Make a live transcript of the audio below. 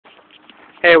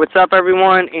Hey, what's up,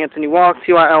 everyone? Anthony Walks,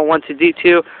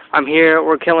 CYL12D2. I'm here.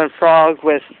 We're killing frogs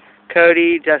with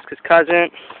Cody, Jessica's cousin.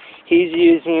 He's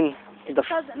using the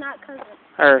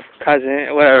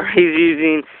cousin, whatever. He's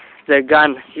using the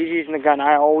gun. He's using the gun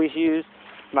I always use,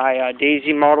 my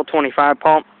Daisy Model 25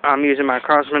 pump. I'm using my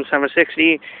Crossman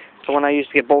 760, the one I used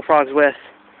to get bullfrogs with.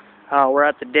 We're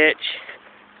at the ditch.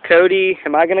 Cody,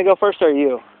 am I gonna go first or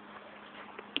you?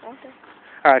 Okay.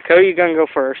 All right, Cody, you're gonna go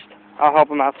first. I'll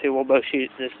help him out too. We'll both shoot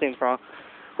this thing frog.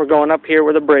 We're going up here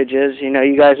where the bridge is. You know,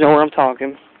 you guys know where I'm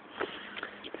talking.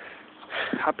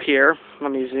 Up here.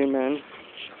 Let me zoom in.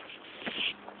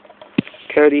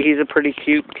 Cody, he's a pretty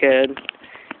cute kid.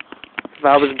 If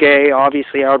I was gay,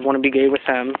 obviously I would want to be gay with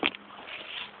him.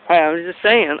 Hey, I was just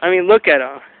saying. I mean, look at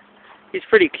him. He's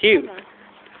pretty cute. Okay.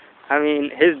 I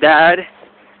mean, his dad,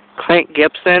 Clint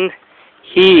Gibson,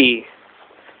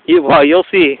 well, you'll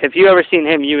see. If you ever seen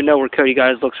him, you would know where Cody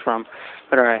got his looks from.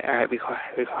 But alright, be quiet,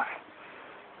 be quiet.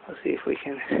 Let's see if we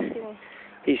can.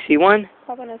 You see one?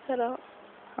 Popping his head out.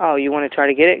 Oh, you want to try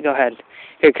to get it? Go ahead.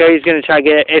 Here, Cody's going to try to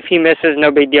get it. If he misses,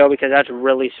 no big deal because that's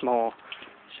really small.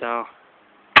 So,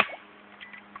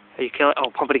 you kill it? Oh,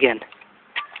 pump it again.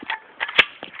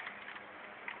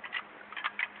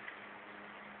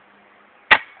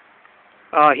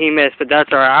 Oh, he missed, but that's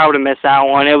alright. I would have missed that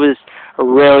one. It was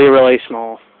really, really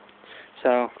small.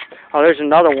 So, oh, there's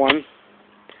another one.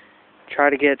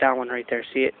 Try to get that one right there.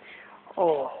 See it?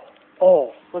 Oh,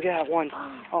 look at that one.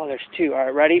 Oh, there's two. All right,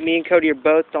 ready? Me and Cody are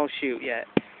both, don't shoot yet.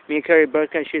 Me and Cody are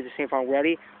both going to shoot the same frog.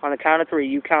 Ready? On the count of three,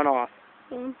 you count off.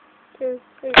 1, 2,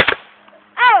 3.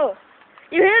 Oh!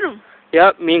 You hit him.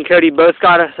 Yep, me and Cody both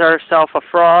got ourselves a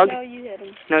frog. No, you hit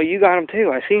him. No, you got him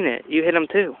too. I seen it. You hit him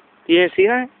too. You didn't see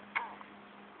that?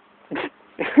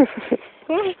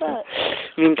 What was that?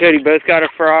 Me and Cody both got a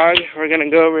frog. We're going to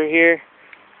go over here,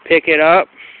 pick it up.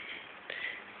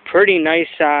 Pretty nice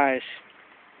size.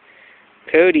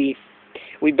 Cody,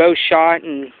 we both shot,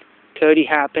 and Cody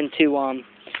happened to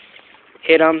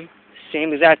hit him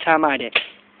same exact time I did.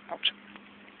 Ouch.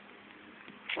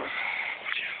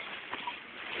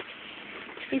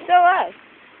 He's still alive.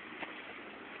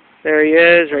 There he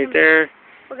is, right there.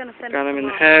 We're gonna finish Got him in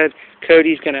the off. head.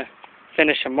 Cody's going to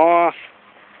finish him off.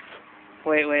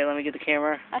 Wait, let me get the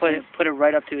camera. Put it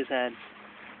right up to his head.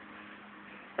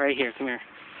 Right here, come here.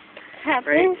 Right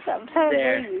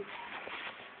there.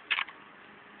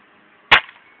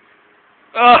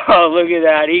 Oh, look at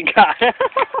that. He got him.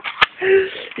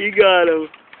 He got him.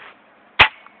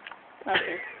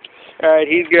 Okay. Alright,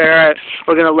 he's good. Alright,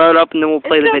 we're going to load up and then we'll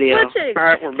play the video. Switching.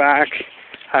 Alright, we're back.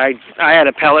 I had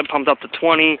a pellet pumped up to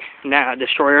 20. Now,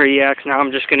 Destroyer EX. Now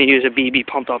I'm just going to use a BB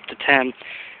pumped up to 10.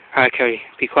 Alright, Cody,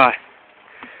 be quiet.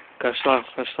 Go slow,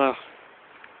 go slow.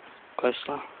 Go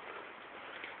slow.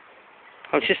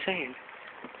 I was just saying.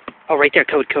 Oh, right there,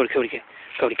 Cody, come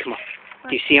on.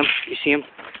 Do you see him? You see him?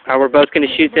 Alright, we're both going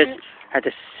to shoot this at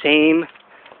the same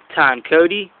time.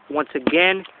 Cody, once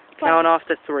again, count off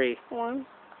to 3. 1,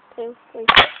 2, 3.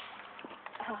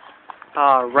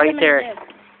 Right there.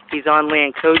 He's on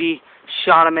land. Cody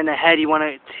shot him in the head. You want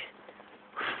to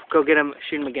go get him,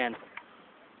 shoot him again.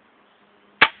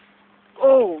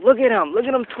 Oh, look at him. Look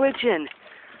at him twitching.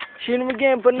 Shoot him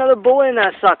again. Put another bullet in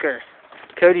that sucker.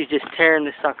 Cody's just tearing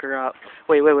the sucker up.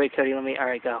 Wait, Cody.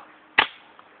 Alright, go.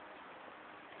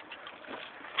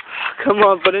 Come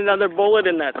on, put another bullet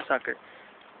in that sucker.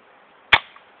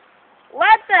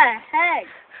 What the heck?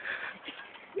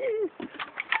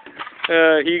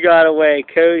 He got away.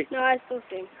 Cody. No, I still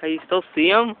see him. Oh, you still see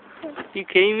him? You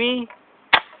kidding me?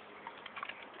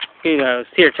 Who knows?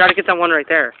 Here, try to get that one right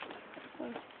there.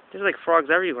 There's like frogs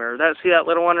everywhere. See that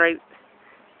little one right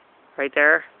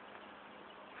there?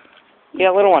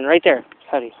 Yeah, little one right there.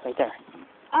 Cody, right there.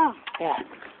 Oh. Yeah.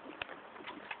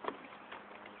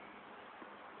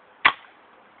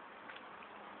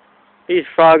 These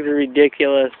frogs are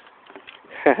ridiculous.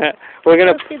 We're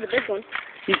gonna. See the big one.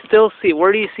 You still see?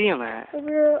 Where do you see him at?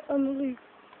 Over on the leaf.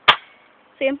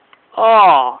 See him?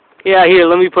 Oh, yeah. Here,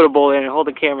 let me put a bullet in and hold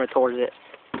the camera towards it.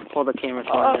 Hold the camera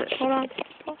towards it. Hold on.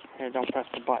 Here, don't press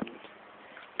the button.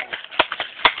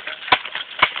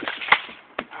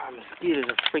 Mosquitoes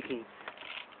are freaking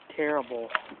terrible.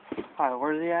 Alright,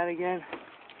 where's he at again?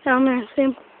 Down there. See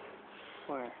him?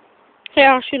 Where? Here,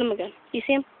 I'll shoot him again. You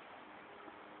see him?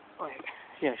 Wait.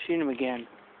 Yeah, shoot him again.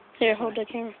 Here, hold the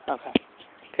camera. Okay,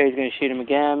 he's gonna shoot him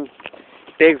again.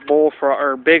 Big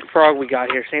big frog we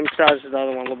got here. Same size as the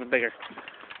other one, a little bit bigger.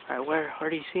 Alright, where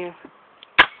do you see him?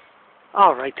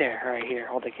 Oh, right there, right here.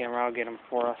 Hold the camera, I'll get him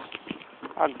for us.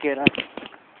 I'll get him.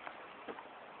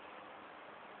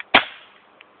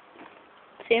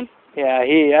 See him? Yeah,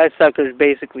 that sucker's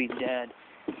basically dead.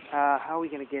 How are we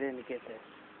going to get in to get this?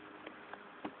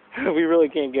 We really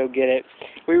can't go get it.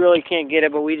 We really can't get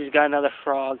it, but we just got another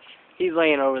frog. He's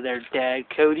laying over there dead.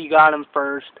 Cody got him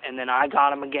first, and then I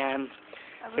got him again.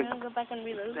 Are we going to go back and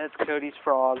reload? That's Cody's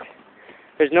frog.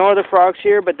 There's no other frogs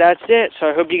here, but that's it. So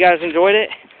I hope you guys enjoyed it.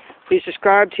 Please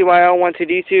subscribe,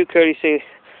 TYL12D2. Cody, see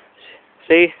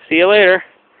you later.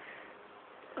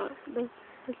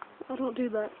 I don't do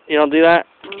that. You don't do that?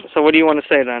 No. So what do you want to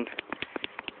say then?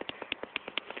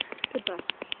 Goodbye.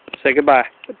 Say goodbye.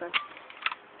 Goodbye.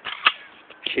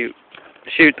 Shoot.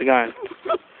 Shoot the gun.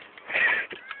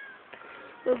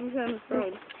 Those are kind of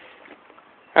fun.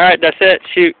 Alright, that's it.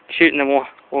 Shoot, and then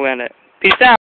we'll end it. Peace out.